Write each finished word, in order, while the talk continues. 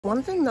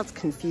One thing that's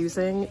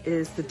confusing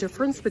is the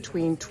difference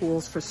between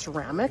tools for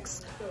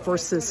ceramics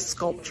versus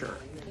sculpture.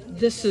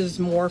 This is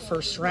more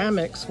for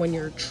ceramics when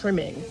you're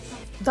trimming.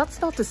 That's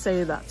not to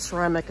say that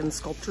ceramic and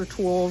sculpture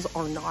tools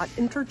are not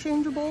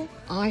interchangeable.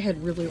 I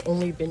had really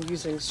only been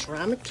using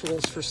ceramic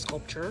tools for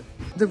sculpture.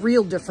 The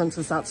real difference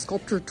is that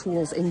sculpture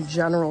tools in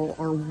general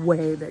are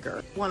way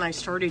bigger. When I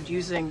started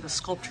using the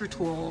sculpture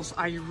tools,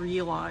 I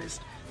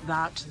realized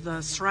that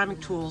the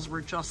ceramic tools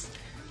were just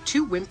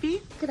too wimpy.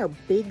 Look at how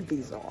big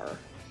these are.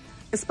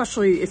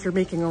 Especially if you're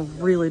making a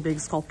really big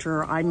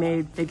sculpture. I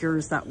made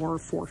figures that were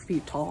 4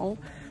 feet tall.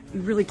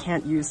 You really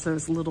can't use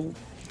those little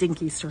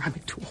dinky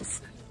ceramic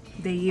tools.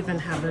 They even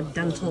have a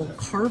dental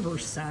carver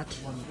set.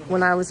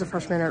 When I was a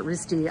freshman at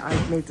RISD,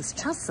 I made this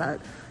chess set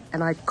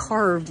and I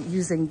carved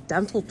using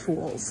dental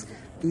tools,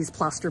 these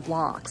plaster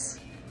blocks.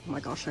 Oh my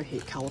gosh, I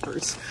hate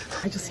calipers.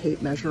 I just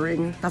hate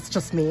measuring. That's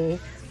just me.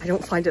 I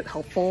don't find it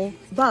helpful.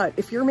 But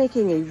if you're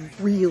making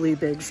a really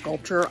big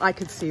sculpture, I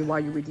could see why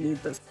you would need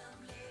this.